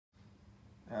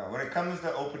When it comes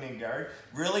to opening guard,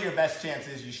 really your best chance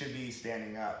is you should be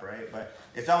standing up, right? But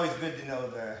it's always good to know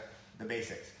the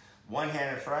basics. One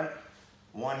hand in front,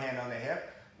 one hand on the hip.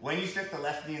 When you stick the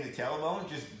left knee in the tailbone,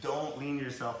 just don't lean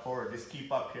yourself forward. Just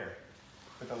keep up here.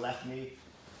 Put the left knee,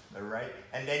 the right,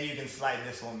 and then you can slide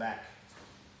this one back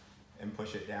and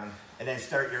push it down. And then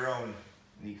start your own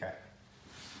knee cut.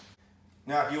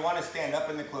 Now, if you want to stand up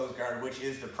in the closed guard, which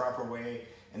is the proper way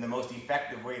and the most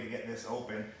effective way to get this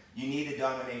open, you need to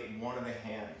dominate one of the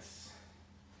hands.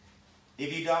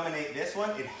 If you dominate this one,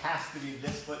 it has to be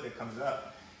this foot that comes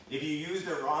up. If you use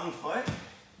the wrong foot,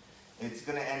 it's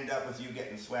going to end up with you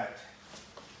getting swept.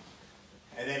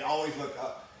 And then always look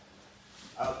up,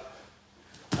 up,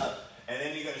 up. And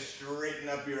then you got to straighten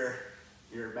up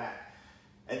your back.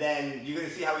 And then you're going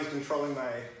to see how he's controlling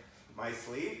my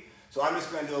sleeve. So I'm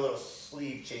just going to do a little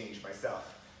sleeve change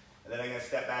myself. And then I'm going to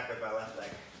step back with my left leg.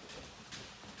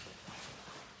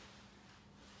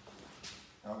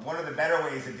 One of the better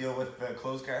ways to deal with the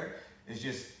closed guard is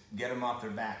just get them off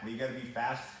their back. But you got to be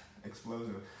fast,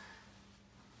 explosive.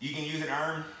 You can use an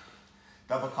arm,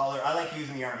 double collar. I like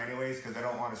using the arm anyways because I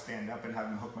don't want to stand up and have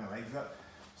them hook my legs up.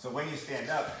 So when you stand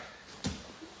up,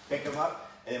 pick them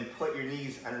up and then put your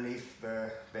knees underneath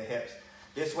the hips.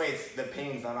 This way the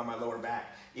pain's not on my lower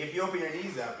back. If you open your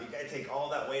knees up, you got to take all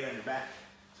that weight on your back.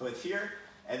 So it's here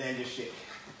and then just shake.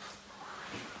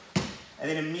 And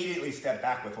then immediately step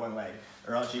back with one leg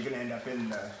or else you're going to end up in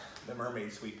the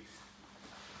mermaid sweep.